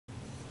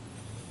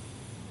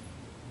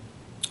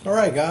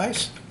Alright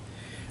guys,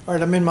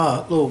 alright, I'm in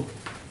my little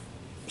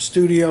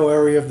studio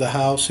area of the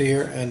house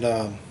here, and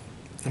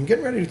I'm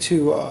getting ready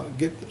to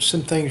get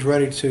some things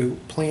ready to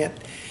plant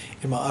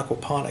in my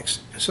aquaponics.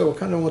 So I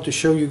kind of want to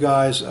show you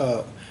guys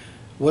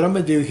what I'm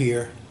going to do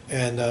here,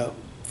 and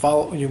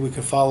we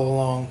can follow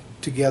along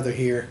together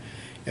here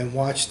and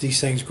watch these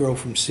things grow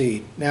from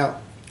seed.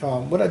 Now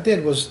what I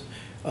did was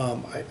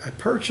I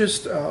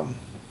purchased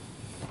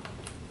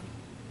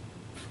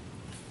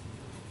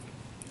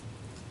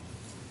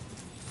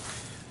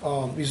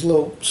these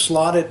little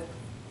slotted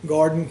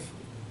garden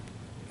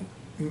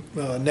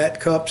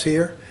net cups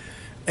here,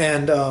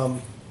 and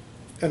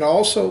I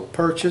also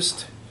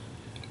purchased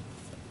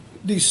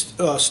these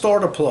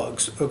starter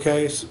plugs.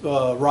 Okay,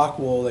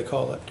 rockwool they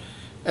call it,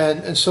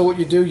 and so what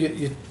you do,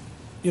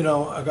 you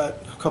know, I got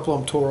a couple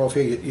of them tore off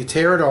here. You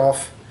tear it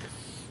off,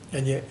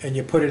 and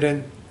you put it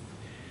in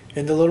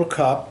the little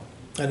cup,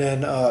 and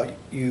then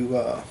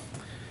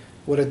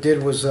what I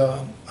did was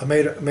I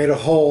made a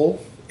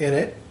hole in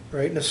it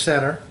right in the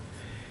center,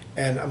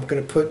 and I'm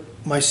going to put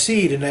my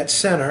seed in that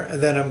center, and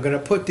then I'm going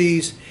to put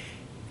these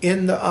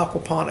in the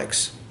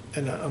aquaponics,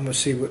 and I'm going to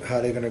see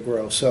how they're going to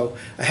grow. So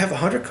I have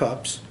 100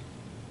 cups.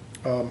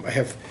 I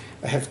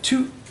have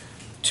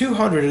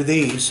 200 of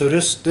these. So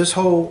this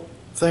whole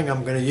thing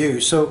I'm going to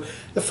use. So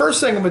the first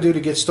thing I'm going to do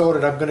to get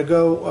started, I'm going to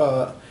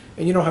go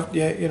and you don't have,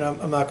 you know,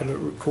 I'm not going to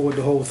record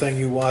the whole thing.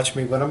 You watch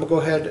me, but I'm going to go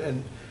ahead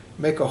and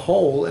make a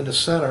hole in the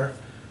center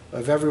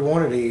of every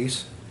one of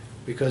these,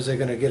 because they're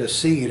going to get a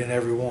seed in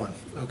every one.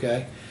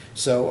 Okay,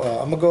 so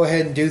I'm going to go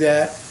ahead and do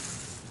that,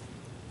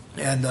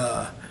 and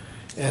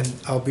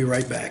I'll be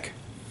right back.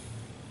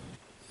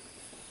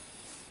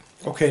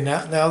 Okay,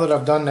 now that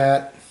I've done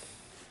that,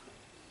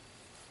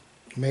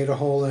 made a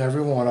hole in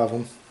every one of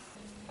them.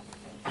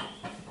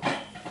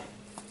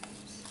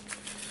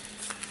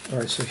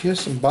 Alright, so here's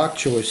some Bok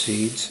Choy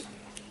seeds.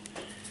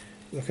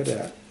 Look at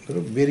that,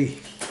 little bitty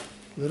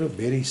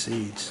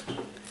seeds.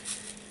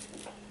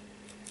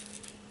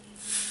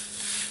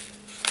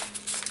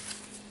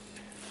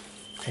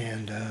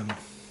 And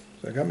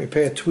so I got my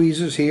pair of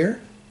tweezers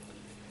here,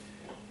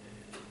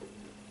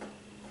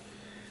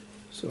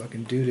 so I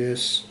can do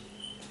this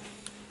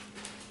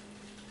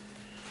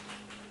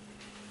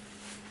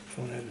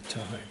one at a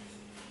time.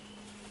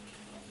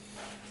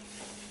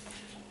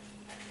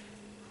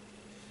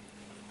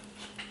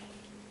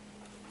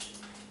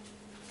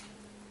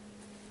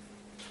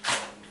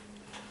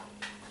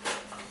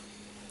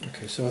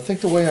 Okay, so I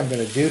think the way I'm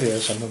going to do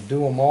this, I'm going to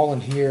do them all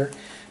in here,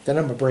 then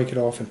I'm going to break it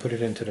off and put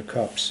it into the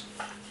cups.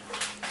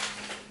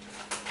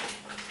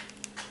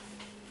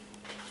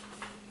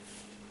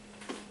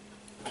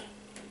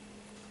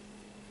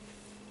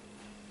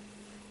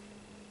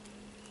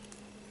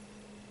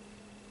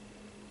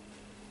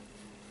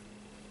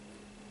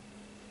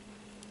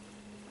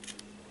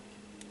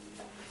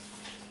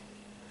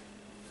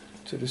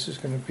 So this is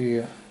going to be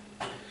a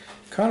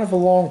kind of a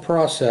long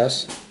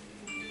process.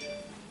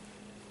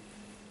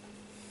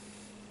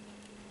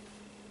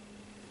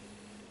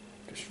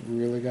 Just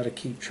really got to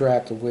keep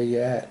track of where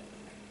you're at.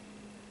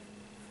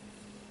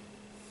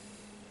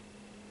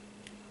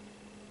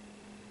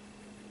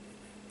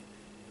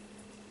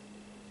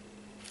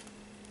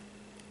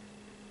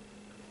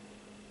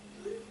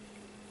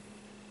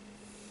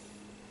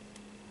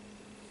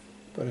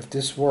 But if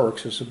this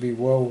works, this will be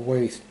well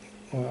worth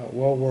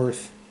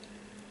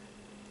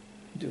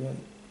doing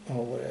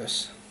all of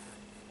this.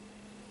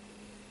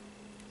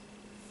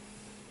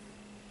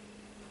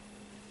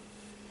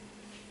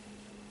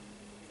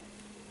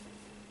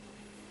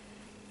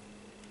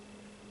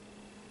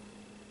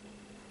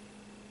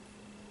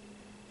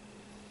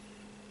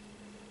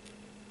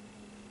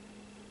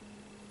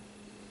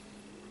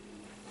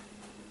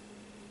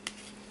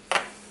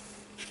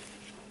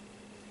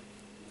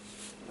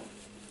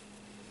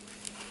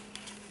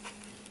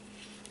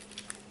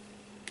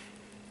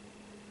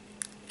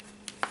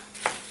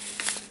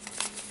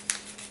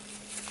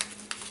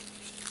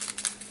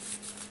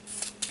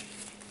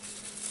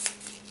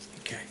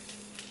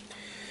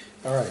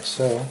 Alright,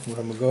 so what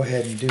I'm going to go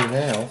ahead and do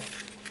now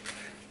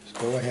is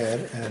go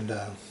ahead and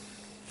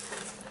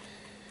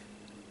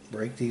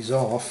break these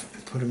off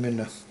and put them in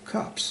the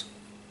cups.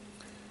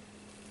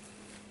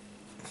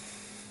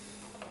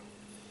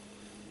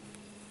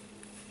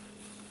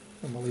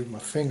 I'm going to leave my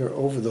finger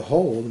over the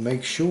hole to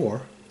make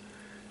sure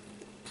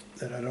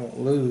that I don't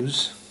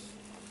lose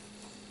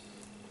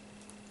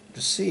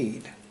the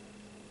seed.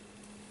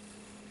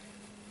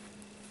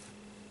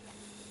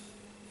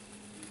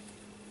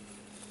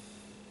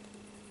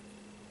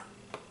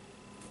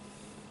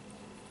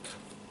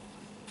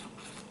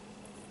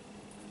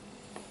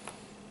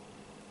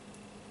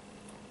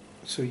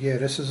 So yeah,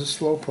 this is a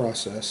slow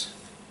process,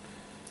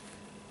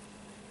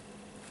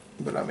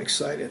 but I'm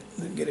excited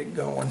to get it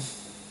going.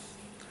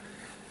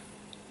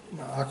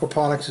 My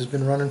aquaponics has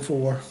been running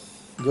for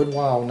a good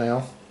while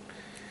now,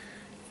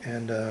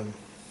 and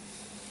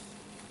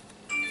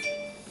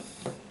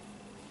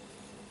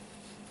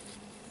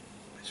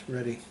it's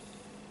ready.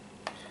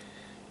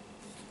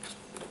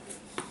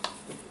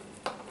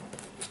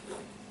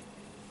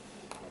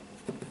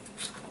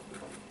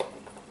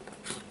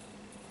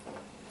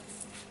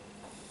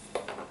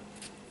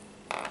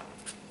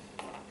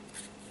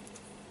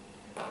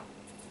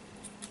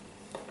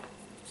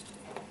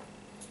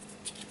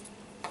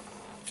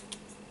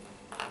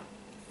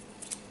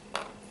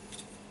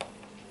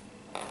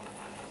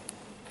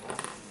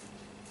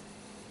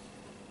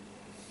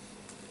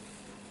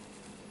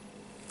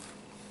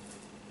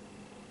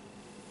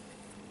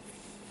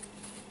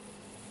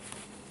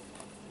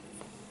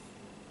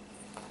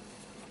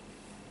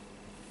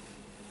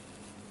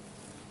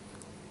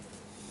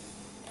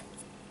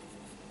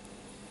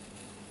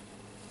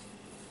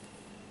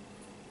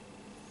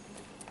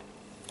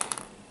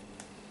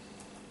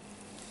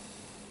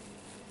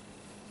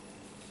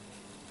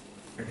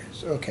 There it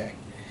is. Okay.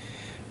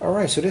 All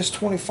right, so there's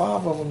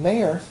 25 of them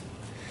there.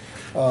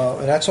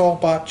 And that's all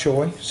bok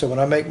choy. So when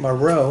I make my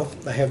row,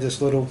 I have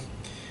this little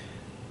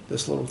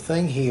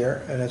thing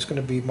here, and that's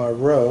going to be my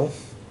row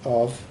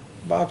of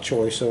bok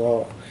choy.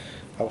 So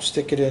I'll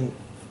stick it in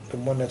the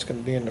one that's going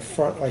to be in the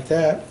front like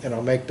that, and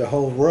I'll make the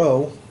whole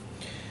row,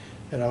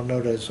 and I'll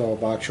know that it's all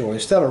bok choy.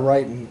 Instead of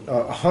writing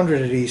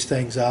 100 of these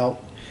things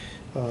out,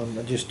 I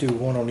just do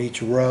one on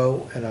each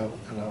row, and I'm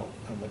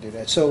going to do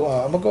that. So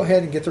I'm going to go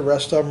ahead and get the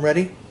rest of them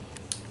ready,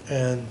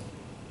 and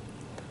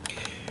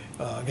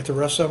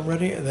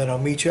and then I'll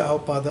meet you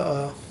out by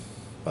the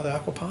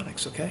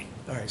aquaponics. Okay.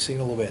 All right. See you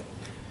in a little bit.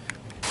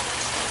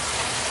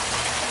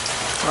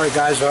 All right,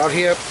 guys. We're out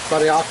here by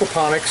the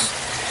aquaponics.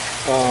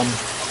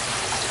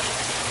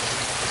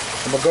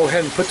 I'm gonna go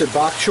ahead and put the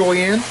bok choy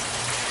in.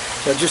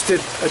 I just did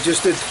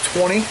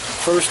 20,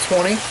 first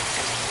 20.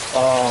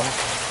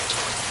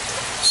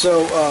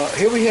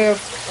 Here we have.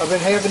 I've been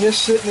having this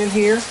sitting in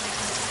here.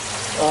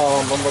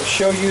 I'm going to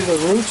show you the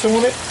roots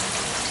on it.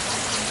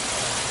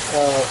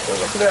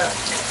 Look at that.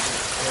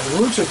 And the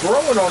roots are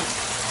growing on.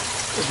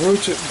 The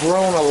roots have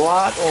grown a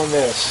lot on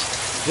this.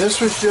 This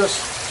was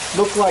just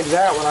looked like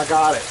that when I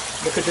got it.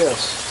 Look at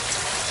this.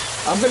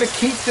 I'm going to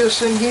keep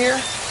this in here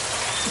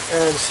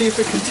and see if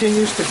it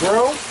continues to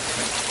grow.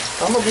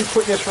 I'm going to be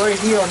putting this right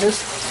here on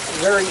this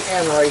very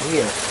end right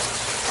here.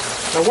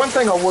 Now, one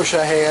thing I wish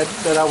I had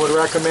that I would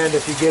recommend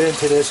if you get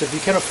into this, if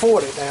you can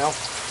afford it now,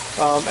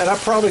 and I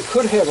probably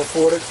could have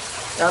afforded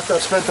after I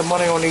spent the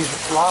money on these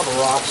lava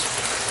rocks.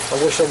 I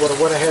wish I would have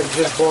went ahead and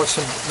just bought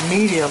some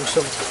medium,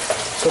 some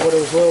of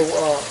those little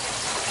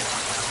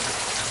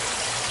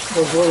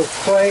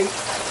clay,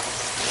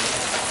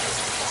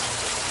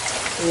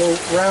 little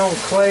round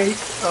clay.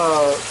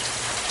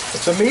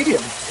 It's a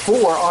medium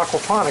for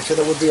aquaponics, and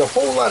it would be a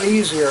whole lot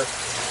easier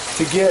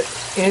to get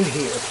in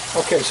here.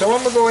 Okay, so I'm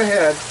going to go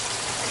ahead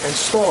and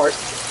start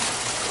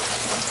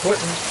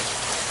putting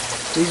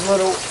these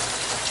little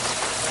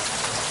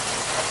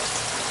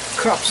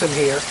cups in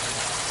here.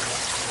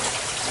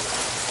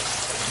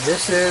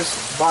 This is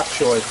bok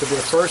choy. It could be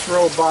the first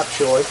row of bok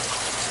choy.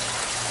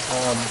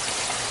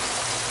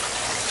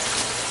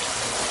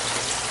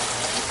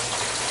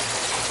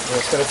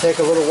 It's going to take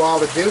a little while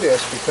to do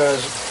this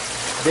because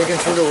digging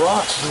through the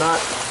rocks is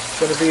not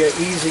going to be an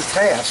easy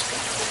task.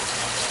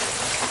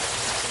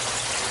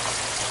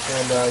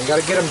 And you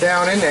got to get them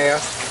down in there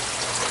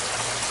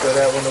so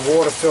that when the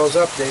water fills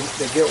up, they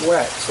get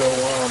wet. So,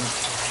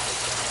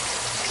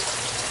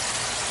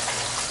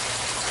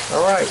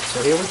 all right,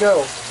 so here we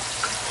go.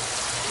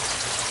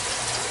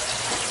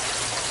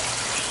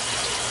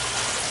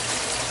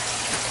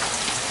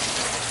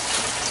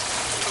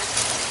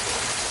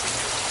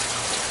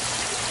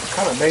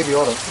 Kind of maybe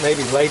ought to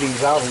lay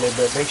these out a little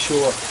bit. Make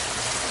sure I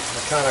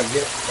kind of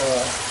get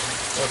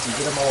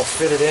them all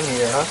fitted in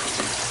here, huh?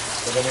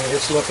 But I mean,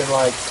 it's looking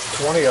like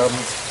 20 of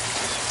them.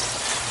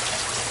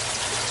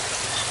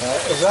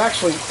 It's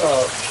actually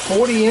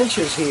 40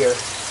 inches here,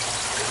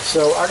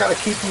 so I got to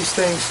keep these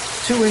things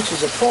 2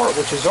 inches apart,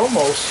 which is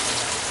almost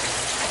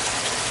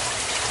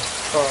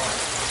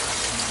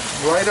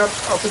right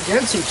up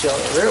against each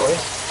other, really.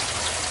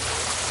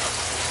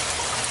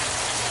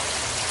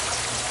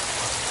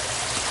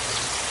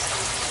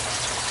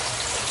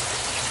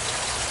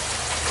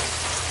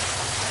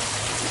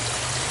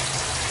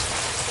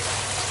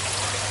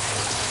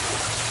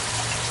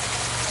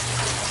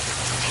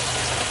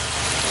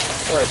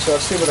 Alright, so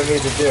let's see what I need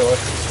to do.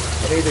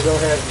 I need to go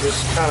ahead and just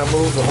kind of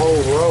move the whole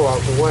row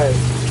out the way.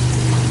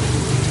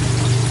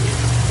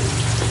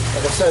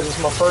 Like I said, this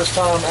is my first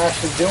time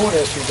actually doing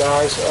this, you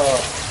guys,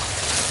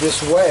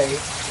 this way.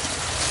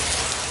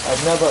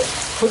 I've never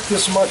put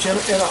this much in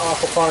an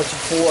aquaponics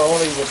before. I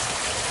only would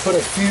put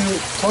a few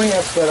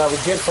plants that I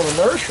would get from a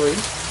nursery.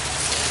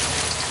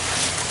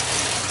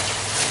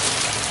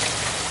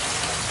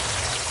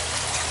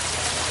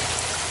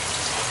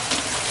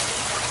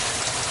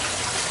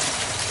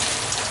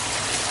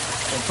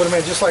 Put them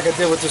in just like I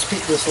did with this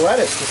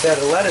lettuce, this head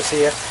of lettuce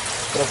here.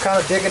 But I'm kind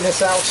of digging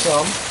this out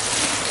some.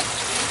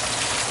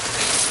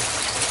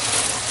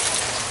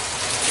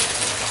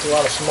 A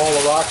lot of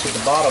smaller rocks at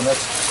the bottom.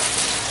 That's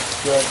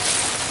good.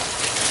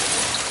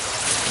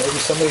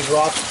 Maybe some of these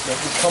rocks will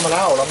be coming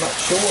out. I'm not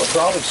sure.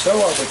 Probably so,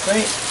 I would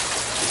think.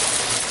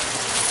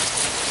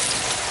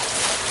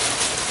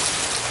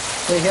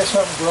 See, here's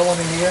something growing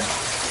in here.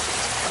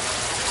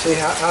 See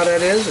how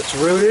that is? It's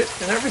rooted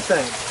and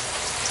everything.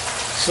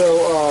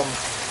 So,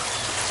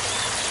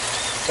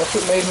 that's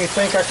what made me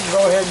think I can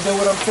go ahead and do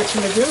what I'm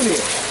fixing to do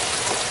here.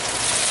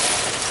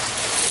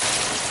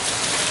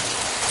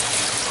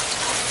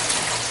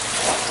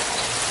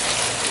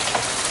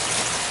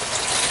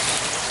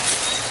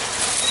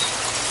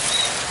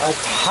 I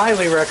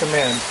highly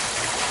recommend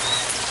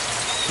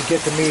you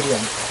get the medium.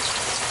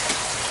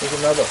 There's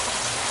another.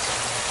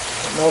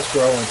 Something else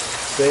growing.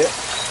 See it?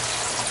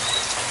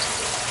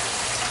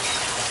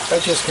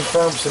 That just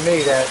confirms to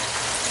me that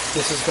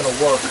this is going to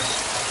work.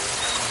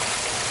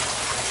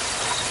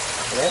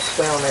 That's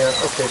down there.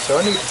 Okay, so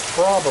I need to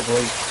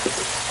probably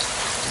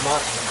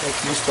not make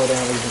these go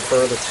down even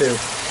further too.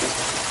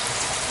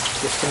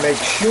 Just to make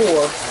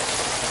sure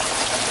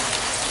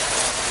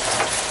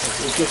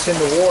it gets in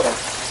the water.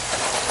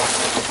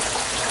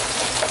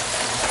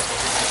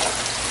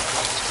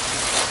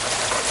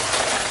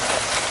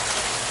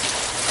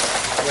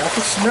 Yeah, I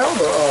can smell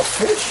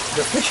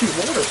the fishy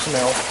water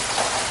smell.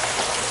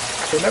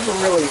 I never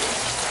really, I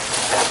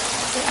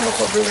don't know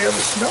if I've really ever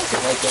smelled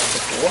it like that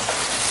before.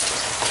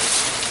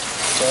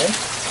 Okay,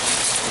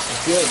 this is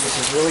good. This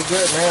is really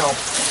good now.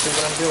 Let's see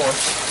what I'm doing.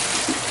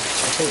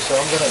 Okay, so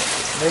I'm going to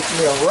make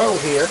me a row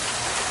here.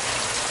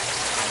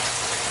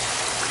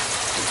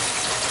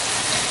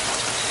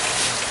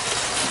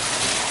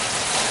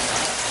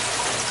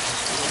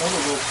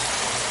 Another little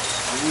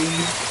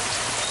weed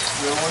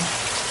going.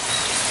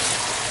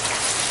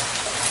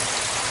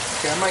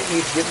 Okay, I might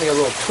need to get me a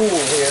little tool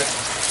here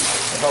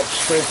to help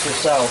scrape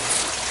this out.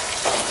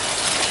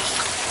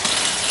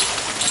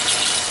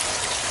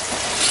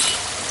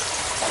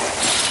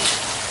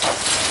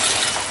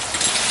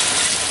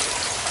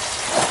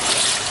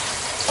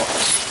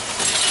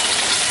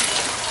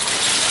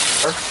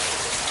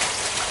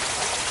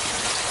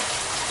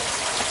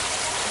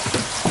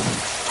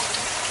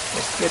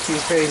 Let's get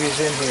these babies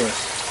in here.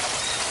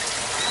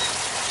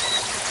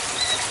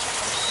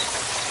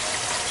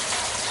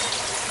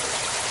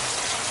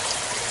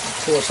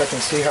 Of course, I can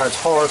see how it's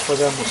hard for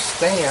them to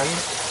stand.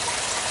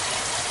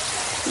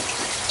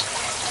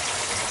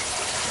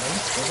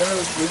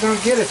 We're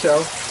gonna get it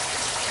though.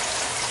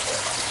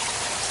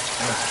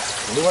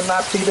 We will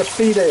not be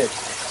defeated.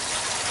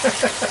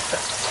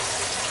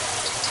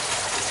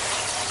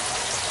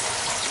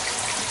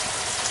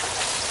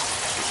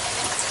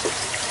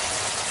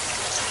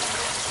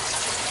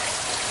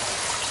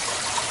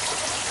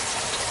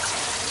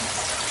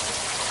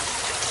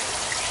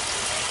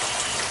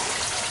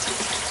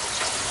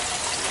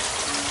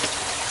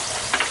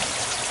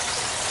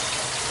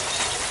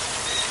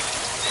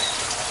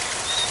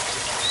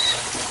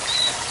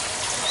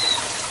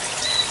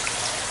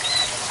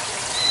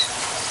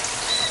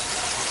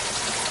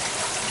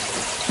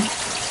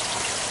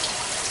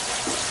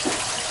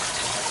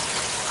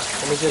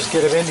 Let me just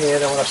get it in here,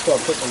 then when I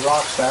start putting the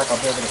rocks back,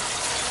 I'll be able to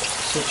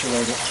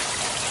situate it.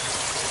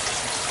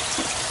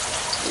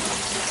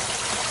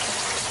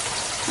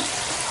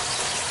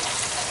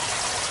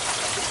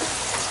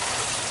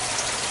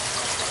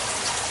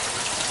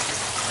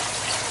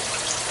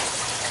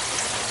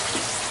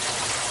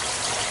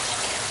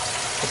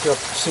 If you'll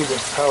see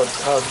how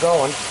it's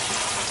going.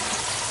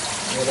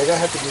 Yeah, they're going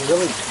to have to be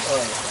really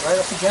right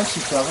up against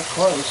each other,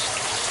 close.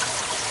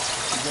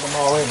 Get them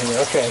all in here.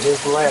 Okay,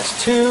 here's the last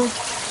two.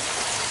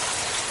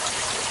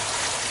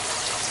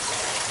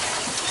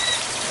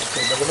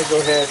 Okay, but let me go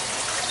ahead and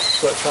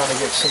start trying to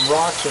get some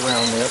rocks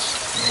around this.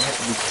 You have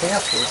to be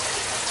careful.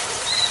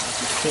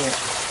 You can't.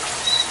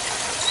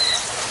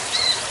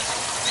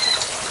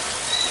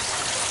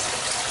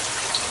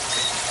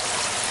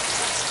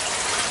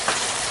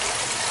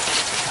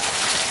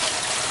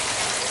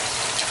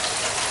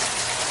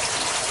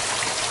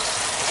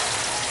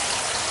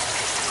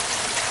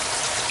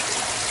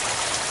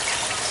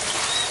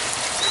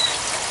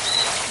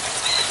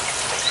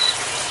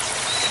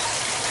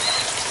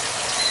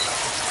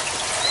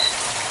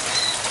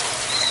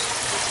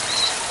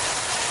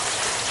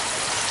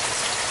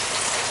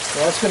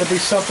 Well, that's going to be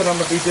something I'm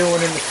going to be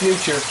doing in the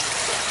future,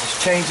 is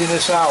changing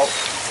this out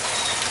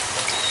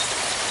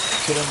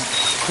to the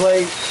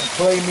clay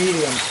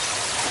medium.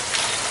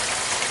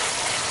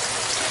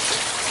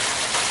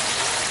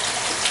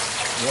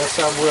 Yes,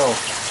 I will.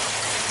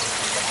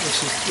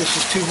 This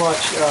is too much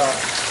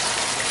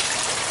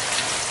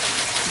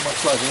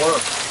like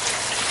work.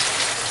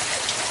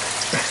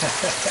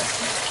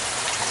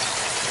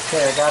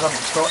 Okay, I got them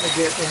starting to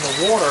get in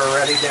the water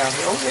already down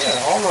here. Oh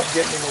yeah, all of them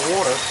getting in the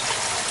water.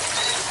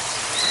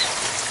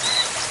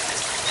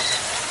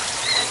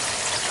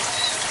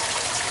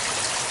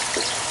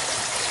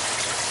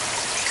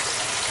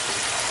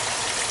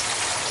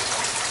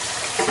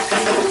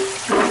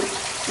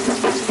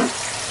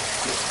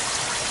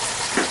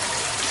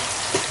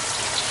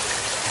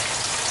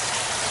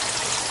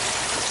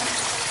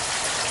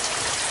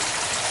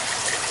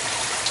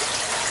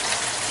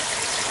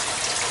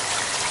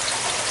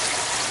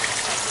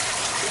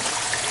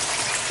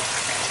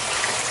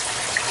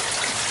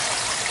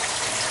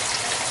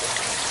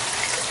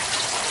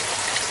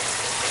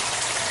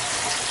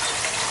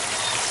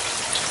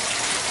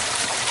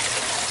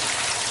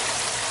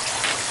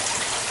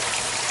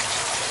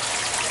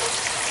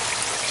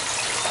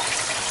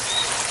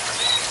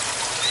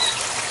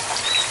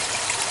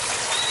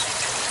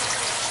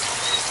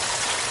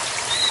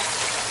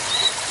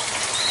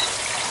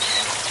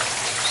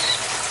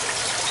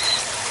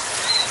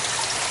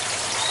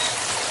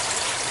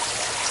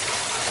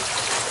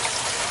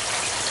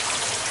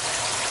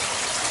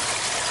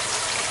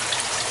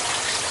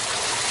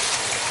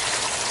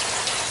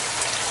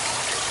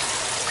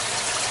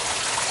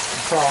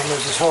 The problem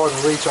is it's hard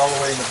to reach all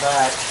the way in the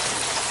back.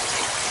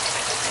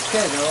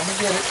 Okay, now let me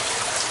get it.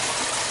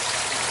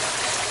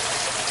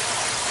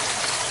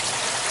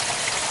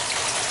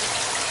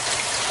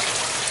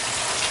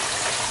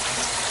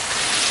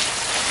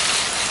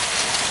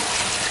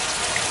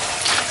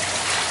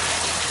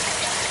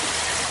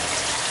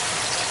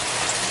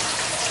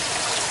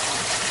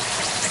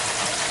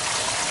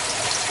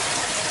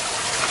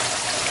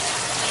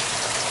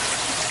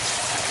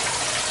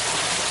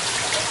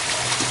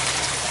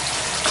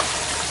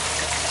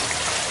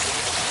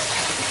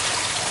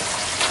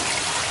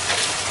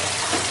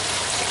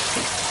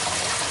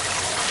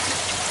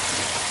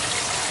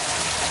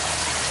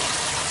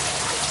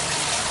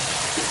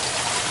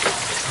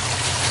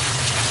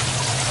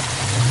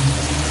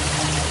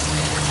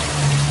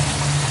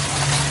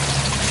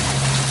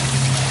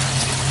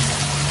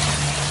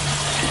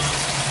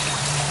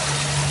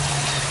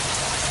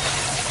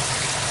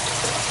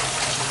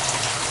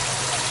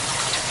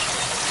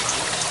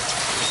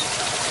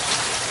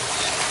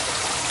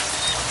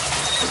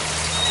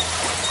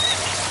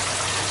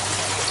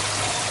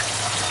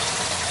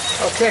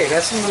 Okay,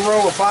 that's in the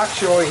row of Bok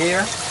Choy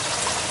here.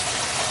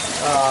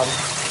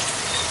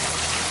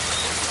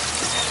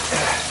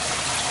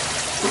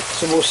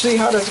 So we'll see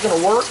how that's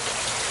going to work.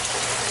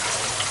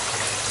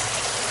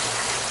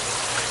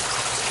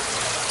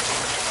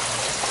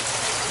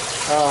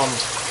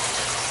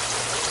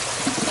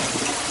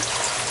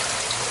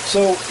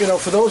 So, you know,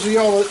 for those of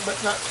y'all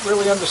that not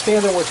really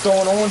understanding what's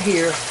going on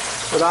here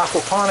with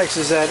aquaponics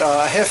is that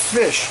I have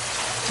fish,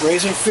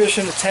 raising fish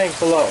in the tank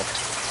below.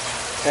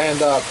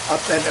 And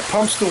it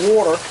pumps the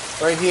water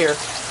right here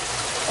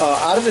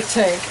out of the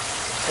tank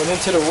and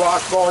into the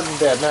rock garden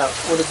bed. Now,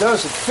 what it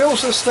does, it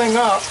fills this thing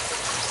up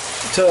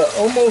to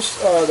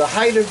almost the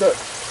height of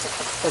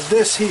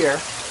this here.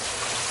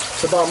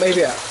 It's about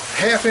maybe a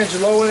 ½ inch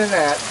lower than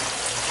that.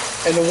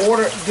 And the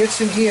water gets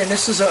in here, and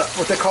this is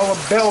what they call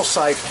a bell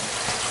siphon.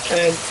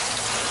 And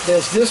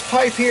there's this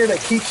pipe here that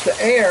keeps the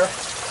air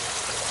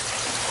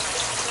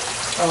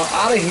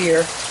out of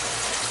here.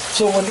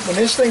 So when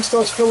this thing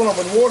starts filling up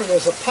with water,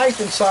 there's a pipe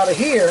inside of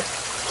here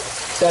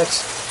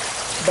that's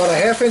about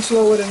a ½ inch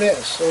lower than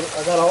this. So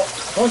I got a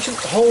bunch of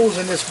holes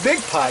in this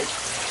big pipe,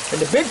 and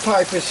the big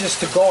pipe is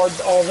just to guard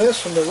all this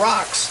from the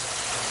rocks.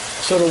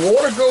 So the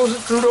water goes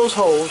through those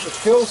holes, it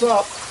fills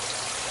up,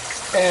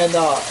 and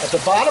at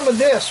the bottom of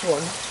this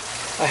one,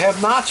 I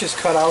have notches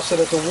cut out so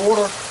that the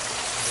water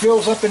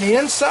fills up in the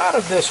inside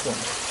of this one.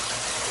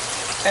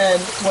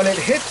 And when it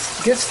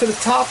gets to the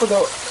top of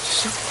the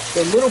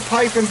little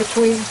pipe in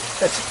between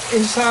that's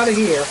inside of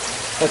here,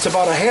 that's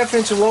about a ½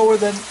 inch lower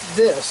than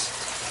this,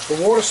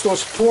 the water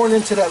starts pouring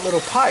into that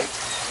little pipe.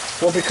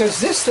 Well,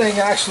 because this thing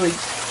actually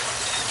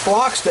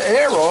blocks the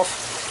air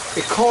off,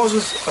 it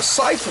causes a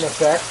siphon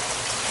effect,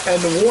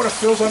 and the water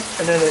fills up,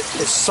 and then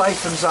it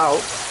siphons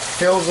out,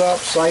 fills up,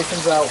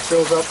 siphons out,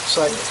 fills up,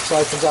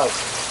 siphons out.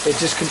 It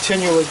just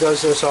continually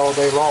does this all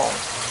day long.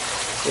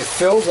 It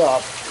fills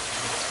up,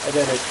 and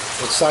then it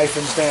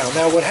siphons down.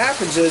 Now what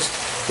happens is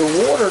the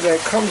water that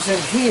comes in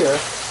here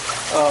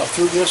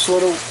through this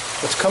little,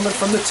 that's coming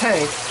from the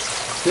tank,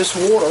 this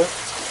water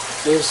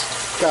is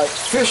got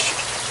fish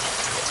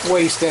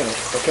waste in it,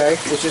 okay?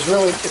 Which is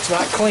really, it's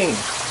not clean.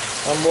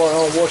 I'm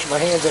washing my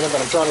hands in it,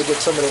 but I'm trying to get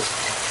some of this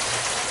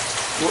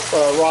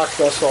rock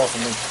dust off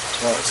of me.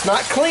 It's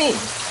not clean.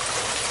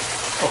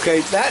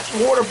 Okay, that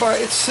water by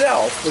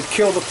itself would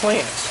kill the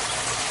plants.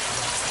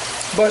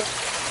 But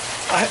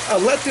I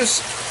let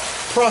this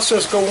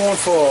process go on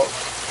for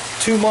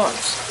 2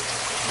 months,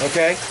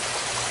 okay?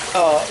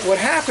 What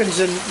happens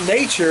in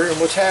nature, and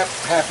what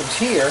happens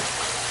here,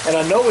 and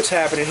I know what's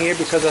happening here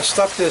because I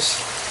stuck this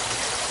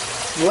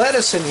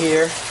lettuce in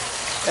here,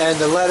 and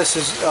the lettuce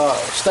is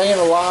staying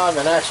alive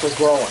and actually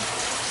growing,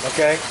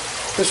 okay?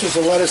 This was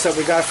the lettuce that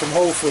we got from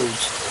Whole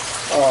Foods,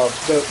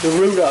 the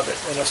root of it,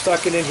 and I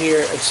stuck it in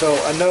here, and so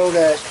I know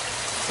that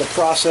the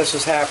process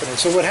is happening.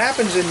 So what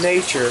happens in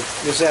nature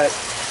is that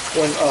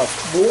when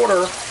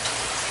water,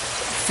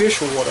 fish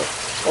water,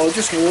 or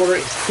just water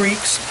in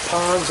creeks,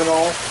 ponds and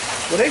all,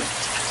 when they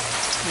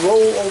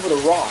roll over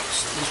the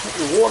rocks,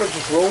 the water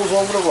just rolls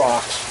over the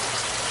rocks,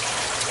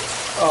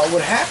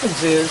 what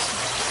happens is,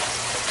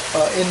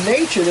 in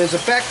nature there's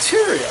a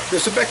bacteria.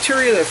 There's a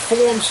bacteria that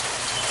forms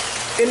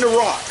in the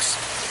rocks,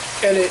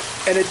 and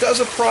it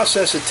does a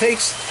process. It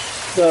takes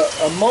the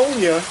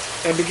ammonia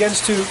and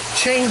begins to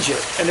change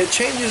it, and it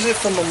changes it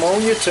from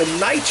ammonia to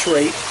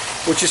nitrate,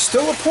 which is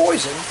still a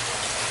poison,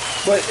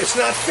 but it's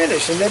not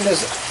finished. And then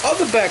there's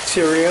other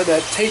bacteria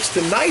that takes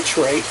the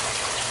nitrate,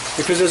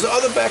 because there's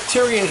other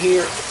bacteria in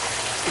here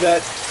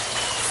that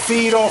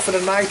feed off of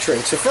the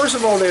nitrate. So first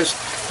of all, there's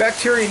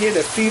bacteria in here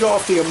that feed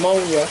off the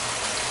ammonia,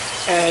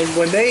 and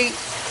when they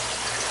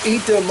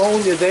eat the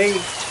ammonia, they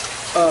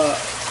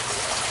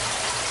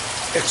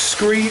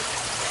excrete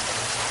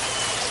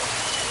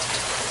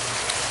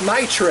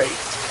nitrate.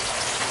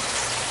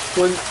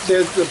 When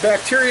the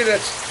bacteria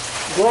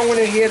that's growing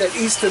in here that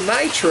eats the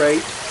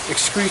nitrate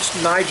excretes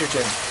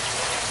nitrogen,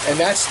 and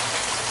that's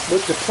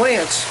what the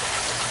plants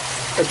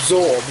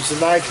absorb, is the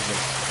nitrogen.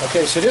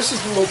 Okay, so this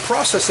is the little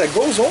process that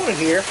goes on in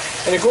here,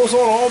 and it goes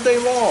on all day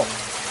long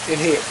in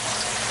here.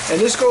 And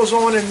this goes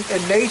on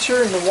in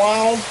nature, in the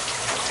wild,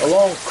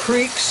 along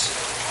creeks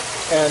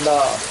and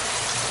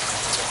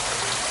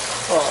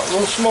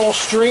little small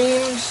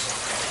streams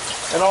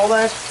and all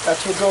that.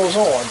 That's what goes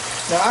on.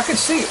 Now I can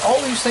see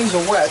all these things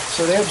are wet,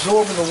 so they're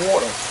absorbing the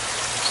water.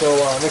 So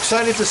I'm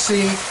excited to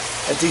see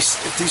if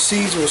these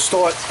seeds will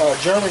start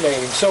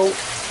germinating. So,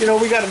 you know,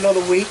 we got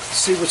another week to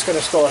see what's going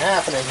to start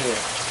happening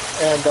here.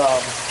 And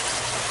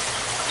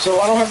so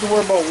I don't have to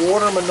worry about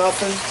watering them or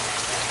nothing.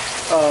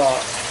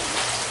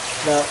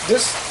 Now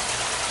this,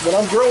 what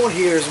I'm growing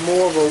here is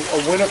more of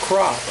a winter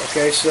crop,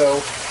 okay?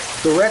 So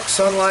direct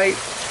sunlight,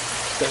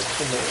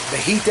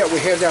 the heat that we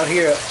have down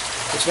here,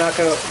 it's not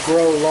going to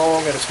grow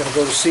long, and it's going to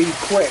go to seed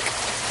quick.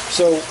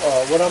 So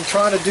what I'm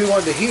trying to do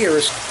under here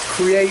is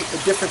create a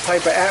different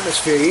type of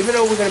atmosphere. Even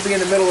though we're going to be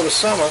in the middle of the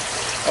summer,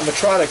 I'm going to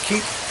try to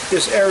keep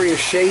this area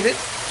shaded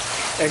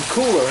and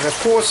cooler. And of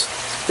course,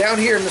 down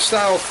here in the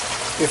south,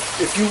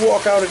 if you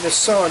walk out in the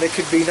sun, it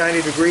could be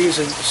 90 degrees,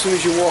 and as soon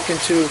as you walk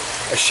into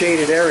a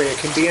shaded area, it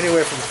can be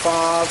anywhere from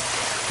 5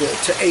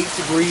 to 8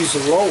 degrees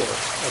or lower.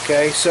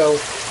 Okay, so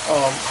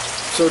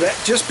so that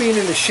just being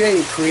in the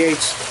shade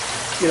creates,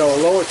 you know, a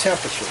lower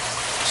temperature.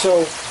 So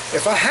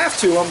if I have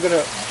to, I'm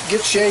gonna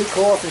get shade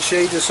cloth and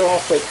shade this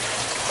off. But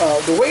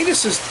the way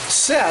this is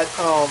set,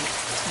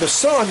 the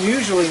sun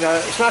usually, now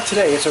it's not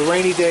today, it's a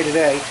rainy day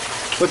today,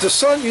 but the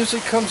sun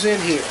usually comes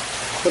in here,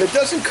 but it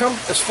doesn't come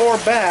as far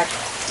back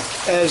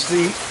as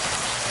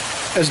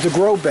the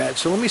grow bed.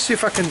 So let me see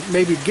if I can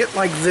maybe get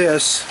like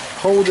this,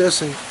 hold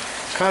this, and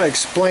kind of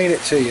explain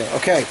it to you.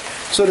 Okay,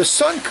 so the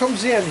sun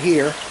comes in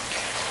here,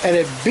 and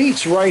it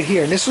beats right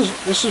here, and this is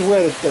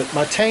where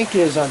my tank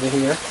is under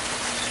here.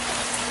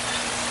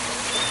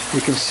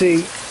 You can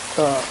see.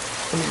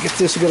 Let me get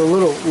this to get a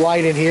little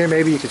light in here.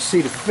 Maybe you can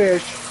see the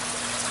fish.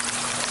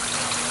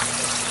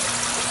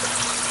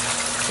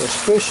 There's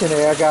fish in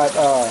there. I got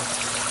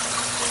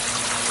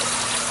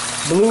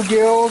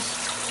bluegills,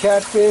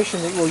 catfish,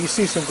 and well, you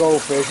see some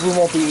goldfish. We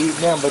won't be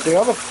eating them, but the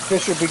other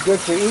fish will be good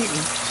for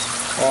eating,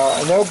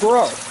 and they'll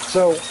grow.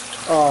 So,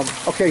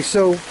 okay,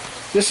 so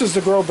this is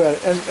the grow bed,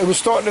 and it was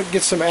starting to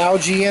get some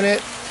algae in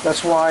it.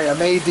 That's why I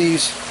made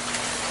these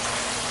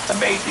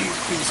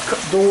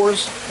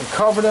doors and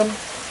covered them.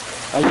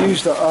 I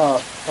used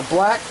a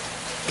black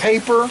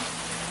paper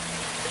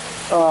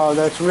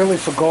that's really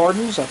for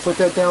gardens. I put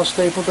that down,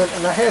 stapled it,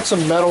 and I had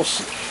some metal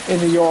in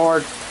the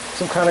yard,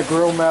 some kind of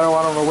grill metal.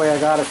 I don't know where I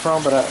got it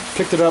from, but I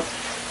picked it up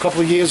a couple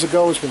of years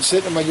ago. It's been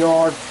sitting in my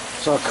yard,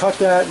 so I cut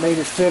that, made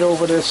it fit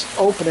over this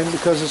opening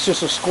because it's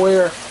just a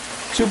square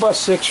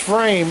 2x6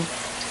 frame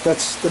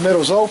that's the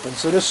middle's open.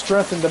 So this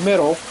strengthened the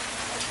middle,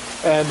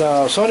 and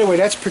so anyway,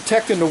 that's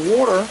protecting the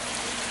water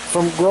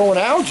from growing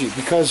algae,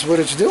 because what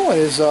it's doing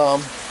is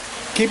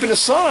keeping the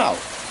sun out.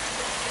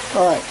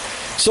 All right,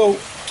 so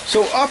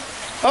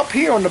up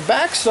here on the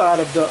back side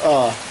of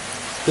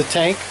the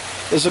tank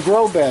is a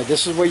grow bed.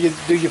 This is where you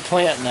do your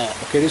planting at.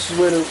 Okay, this is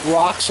where the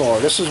rocks are.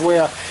 This is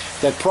where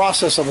that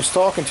process I was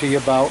talking to you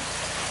about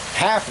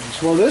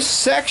happens. Well, this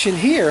section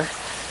here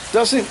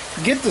doesn't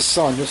get the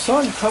sun. The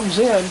sun comes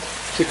in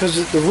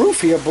because the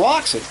roof here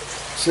blocks it.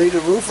 See the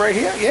roof right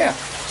here? Yeah.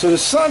 So the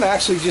sun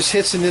actually just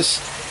hits in this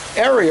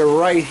area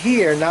right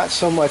here, not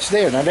so much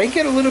there. Now they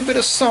get a little bit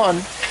of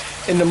sun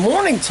in the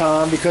morning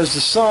time because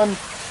the sun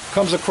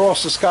comes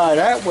across the sky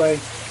that way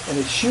and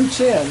it shoots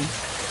in,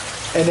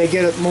 and they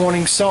get a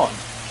morning sun.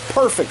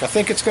 Perfect. I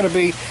think it's going to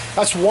be,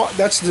 that's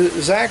the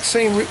exact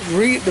same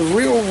the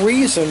real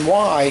reason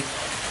why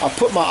I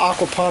put my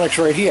aquaponics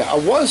right here. I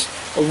was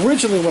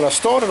originally, when I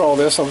started all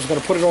this, I was going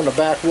to put it on the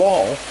back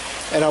wall,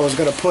 and I was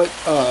going to put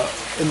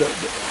in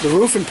the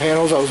roofing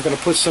panels, I was going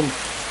to put some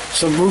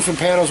roofing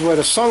panels where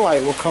the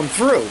sunlight will come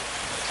through.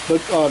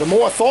 But the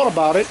more I thought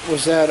about it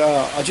was that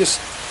I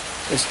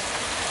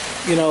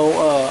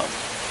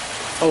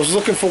was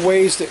looking for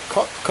ways to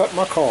cut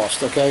my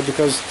cost, okay,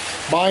 because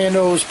buying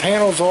those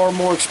panels are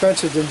more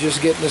expensive than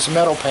just getting this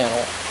metal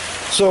panel.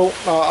 So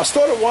I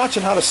started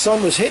watching how the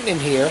sun was hitting in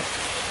here,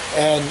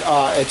 and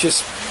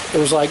it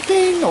was like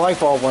ding, the light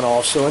bulb went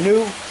off. So I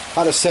knew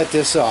how to set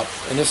this up,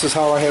 and this is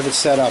how I have it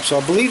set up. So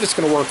I believe it's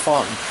going to work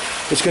fine.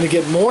 It's going to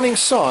get morning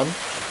sun,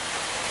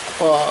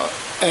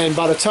 and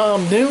by the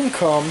time noon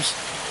comes,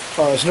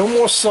 there's no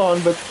more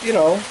sun, but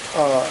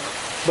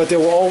but they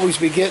will always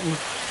be getting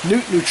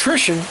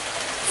nutrition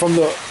from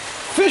the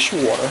fish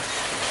water,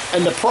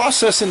 and the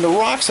process in the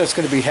rocks that's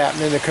going to be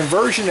happening, the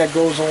conversion that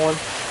goes on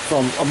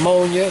from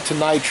ammonia to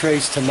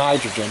nitrates to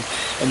nitrogen,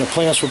 and the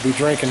plants will be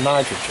drinking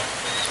nitrogen.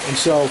 And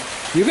so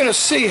you're going to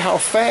see how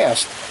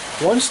fast,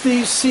 once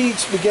these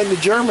seeds begin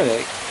to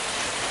germinate,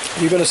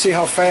 you're going to see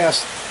how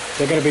fast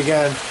they're going to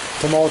begin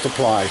to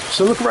multiply.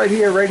 So look right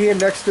here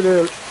next to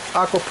the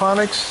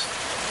aquaponics.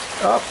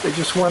 Up, they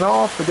just went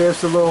off, but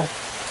there's the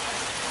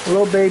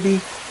little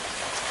baby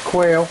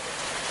quail.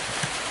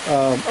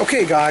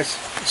 Okay guys,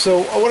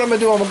 so what I'm going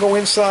to do, I'm going to go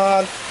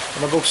inside, I'm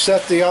going to go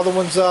set the other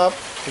ones up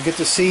and get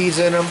the seeds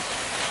in them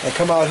and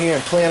come out here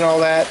and plant all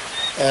that,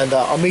 and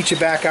I'll meet you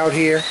back out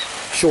here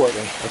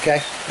shortly,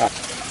 okay?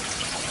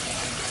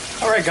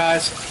 Alright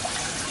guys,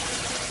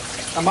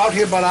 I'm out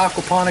here by the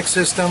aquaponics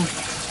system,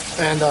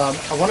 and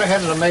I went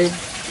ahead and I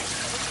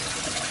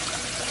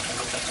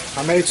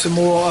made some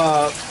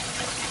more,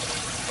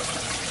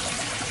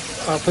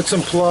 put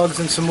some plugs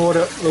and some more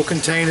little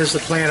containers to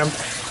plant them.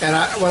 And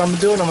what I'm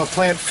doing, I'm going to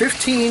plant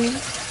 15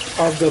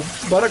 of the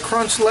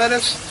Buttercrunch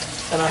lettuce,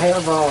 and I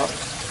have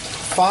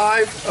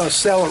 5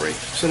 celery.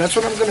 So that's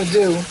what I'm going to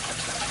do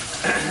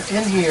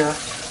in here.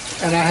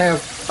 And I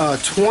have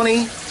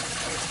 20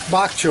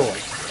 Bok Choy.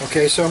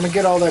 Okay, so I'm going to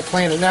get all that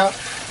planted. Now,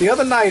 the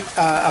other night,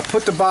 I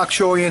put the Bok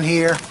Choy in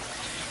here,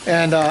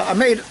 and I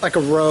made like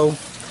a row.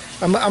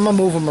 I'm going to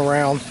move them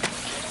around.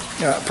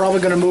 Probably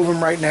going to move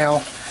them right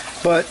now.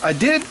 But I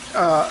did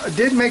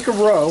make a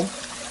row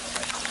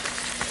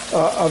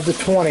of the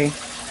 20,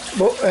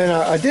 and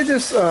I did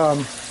this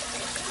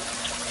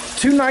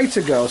 2 nights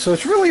ago, so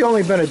it's really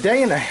only been a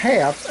day and a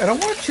half, and I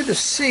want you to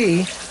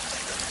see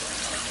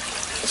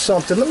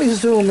something. Let me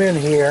zoom in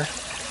here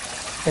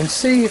and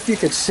see if you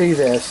could see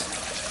this.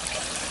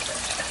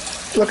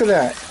 Look at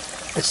that.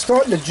 It's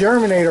starting to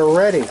germinate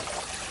already.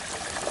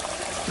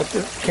 Let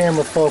the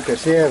camera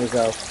focus. There we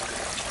go.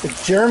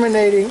 It's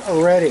germinating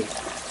already.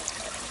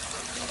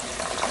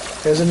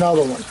 There's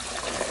another one.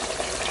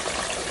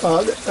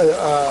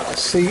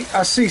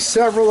 I see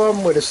several of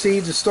them where the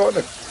seeds are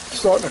starting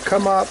to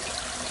come up.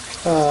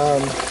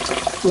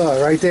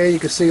 Look, right there you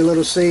can see a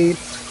little seed.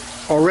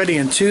 Already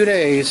in 2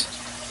 days,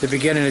 they're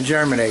beginning to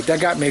germinate. That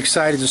got me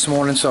excited this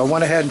morning, so I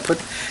went ahead and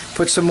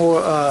put some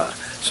more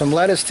some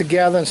lettuce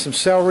together and some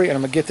celery, and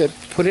I'm gonna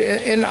put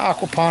it in the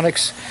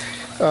aquaponics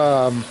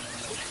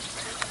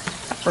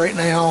right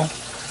now.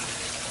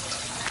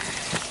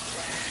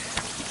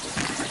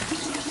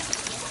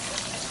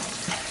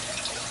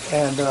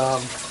 And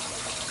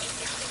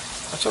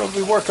that's what I'll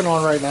be working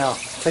on right now.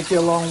 Take you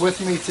along with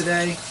me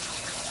today.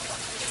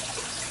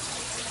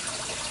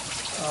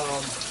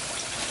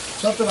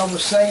 Something I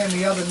was saying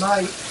the other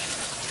night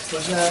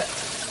was that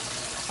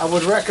I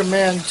would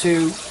recommend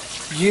to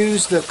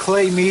use the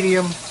clay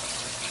medium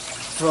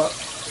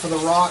for the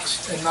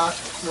rocks and not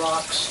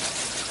rocks.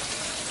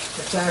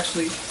 It's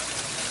actually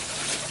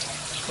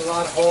a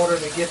lot harder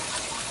to get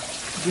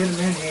them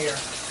in here.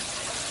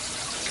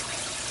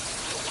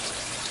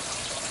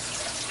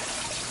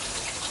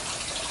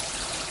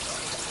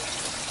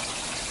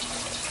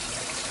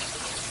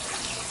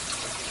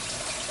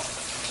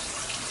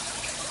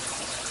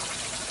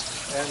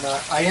 And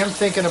I am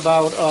thinking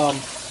about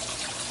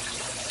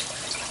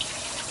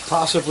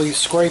possibly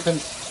scraping,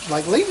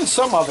 like leaving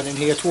some of it in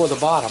here toward the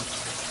bottom,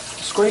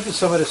 scraping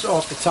some of this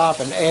off the top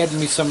and adding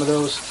me some of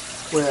those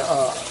where,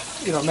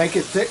 you know, make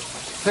it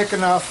thick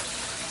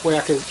enough where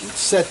I could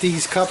set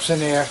these cups in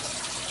there.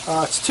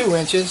 It's 2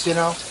 inches, you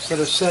know, so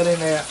they're set in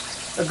there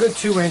a good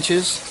 2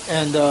 inches,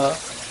 and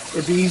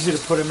it'd be easy to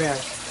put them in.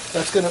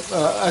 That's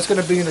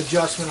gonna be an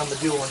adjustment I'm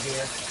gonna do on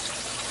here.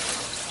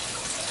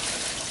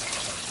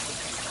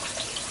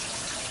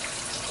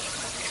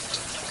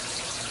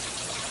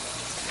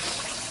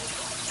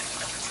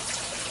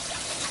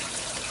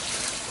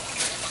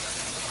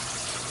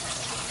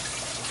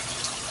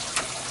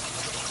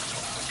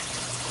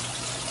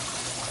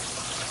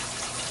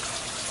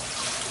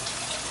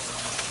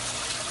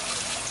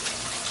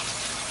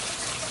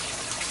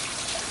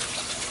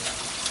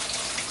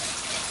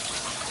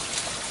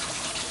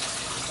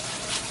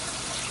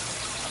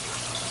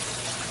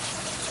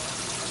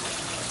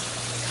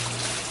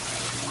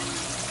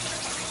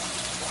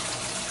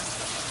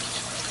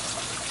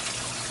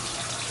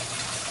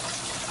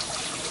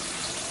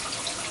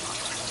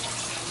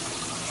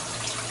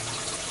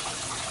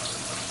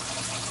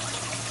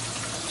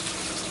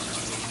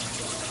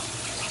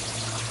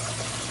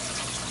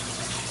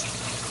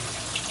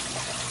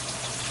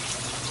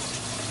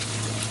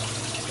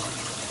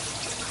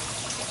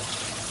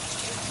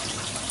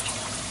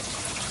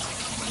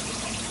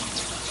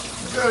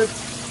 Good.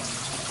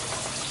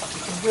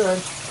 Looking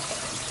good.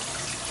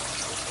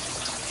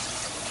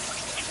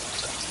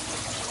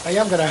 I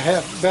am going to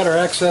have better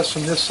access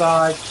from this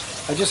side.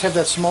 I just have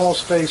that small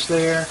space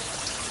there.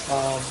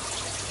 I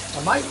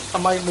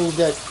might move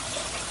that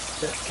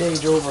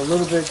cage over a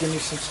little bit, give me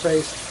some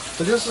space.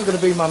 But this is going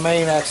to be my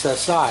main access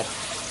side.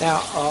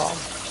 Now,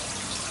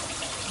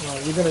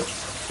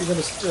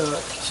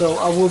 so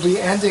I will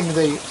be ending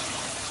the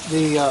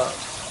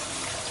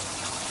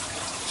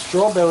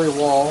strawberry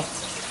wall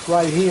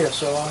right here,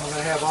 so I'm going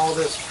to have all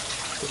this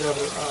to be able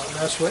to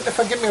mess with. If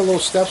I get me a little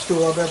step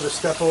stool, I'll be able to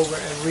step over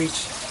and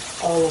reach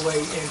all the way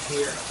in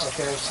here.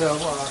 Okay, so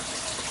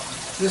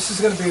this is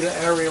going to be the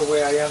area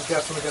where I am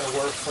definitely going to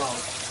work from.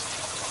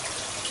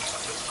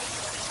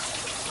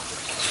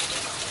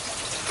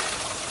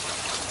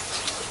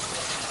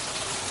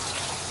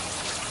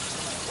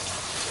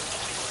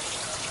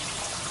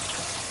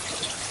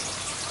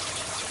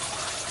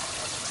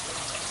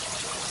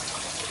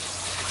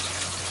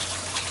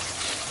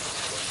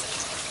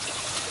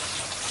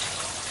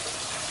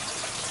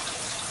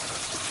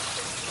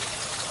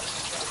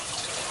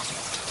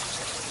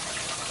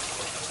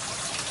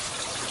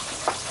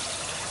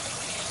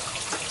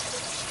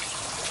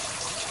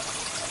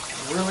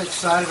 Really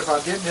excited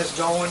about getting this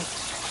going,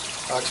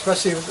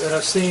 especially that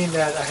I've seen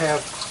that I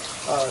have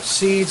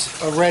seeds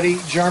already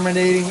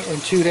germinating in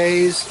 2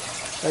 days.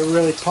 It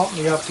really pumped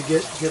me up to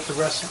get the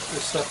rest of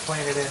this stuff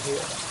planted in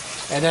here.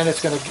 And then it's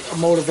going to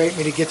motivate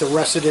me to get the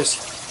rest of this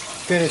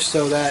finished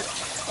so that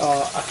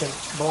I can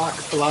block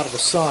a lot of the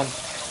sun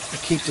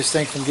and keep this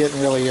thing from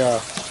getting really,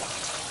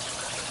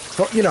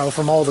 you know,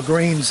 from all the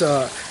greens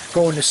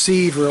going to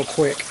seed real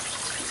quick.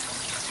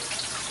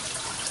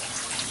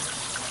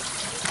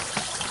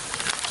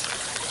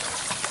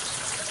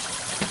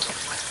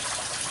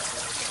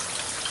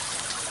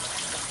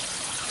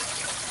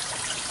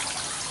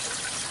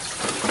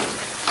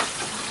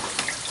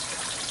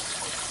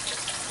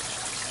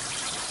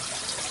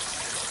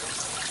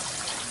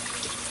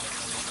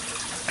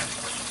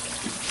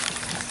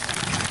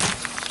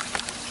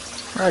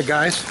 Alright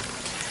guys,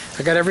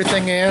 I got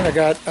everything in. I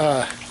got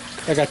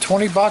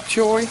 20 bok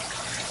choy,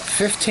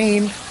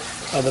 15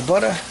 of the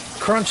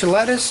Buttercrunch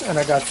lettuce, and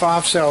I got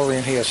 5 celery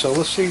in here. So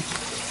let's see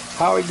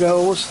how it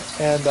goes,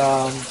 and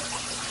I'll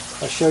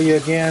show you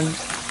again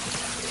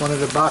one of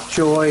the Bok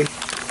Choy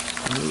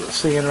you're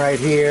seeing right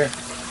here.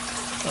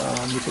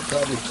 You can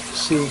probably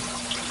see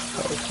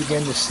how it's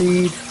beginning to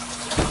seed.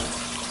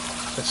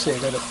 Let's see, I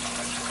gotta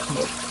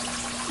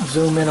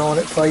zoom in on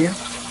it for you.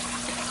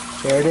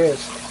 There it is.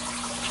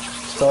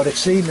 Started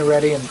seeding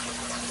already in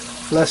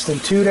less than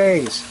 2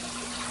 days.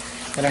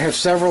 And I have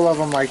several of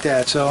them like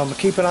that. So I'm gonna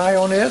keep an eye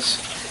on this,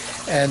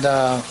 and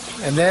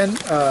then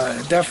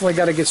definitely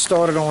got to get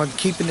started on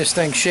keeping this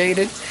thing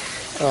shaded.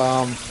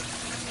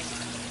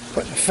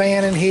 Putting a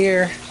fan in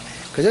here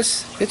because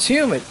it's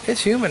humid.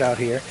 It's humid out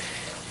here,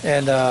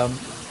 and I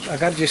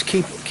got to just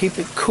keep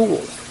it cool.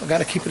 I got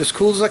to keep it as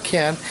cool as I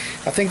can.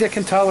 I think they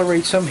can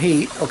tolerate some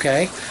heat,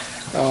 okay,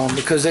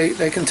 because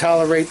they can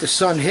tolerate the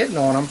sun hitting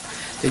on them.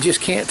 They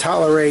just can't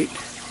tolerate,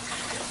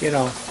 you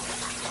know,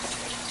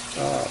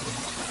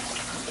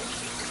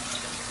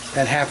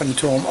 that happening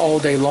to them all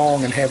day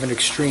long and having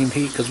extreme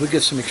heat, because we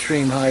get some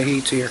extreme high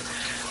heats here.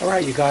 All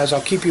right, you guys,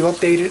 I'll keep you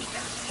updated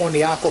on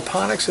the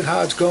aquaponics and how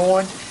it's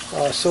going.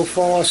 So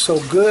far, so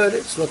good.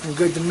 It's looking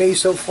good to me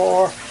so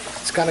far.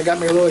 It's kind of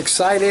got me a little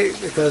excited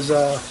because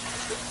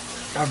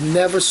I've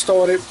never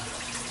started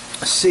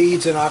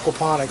seeds in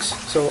aquaponics.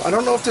 So I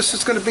don't know if this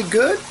is going to be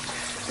good.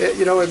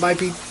 You know, it might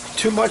be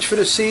too much for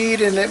the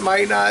seed and it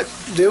might not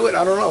do it.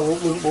 I don't know.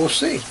 We'll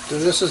see. So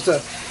this is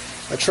a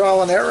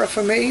trial and error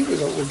for me.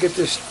 We'll get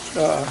this,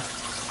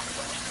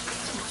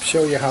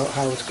 show you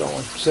how it's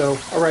going. So,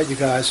 all right, you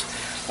guys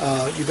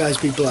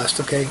be blessed,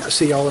 okay? I'll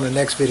see y'all in the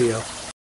next video.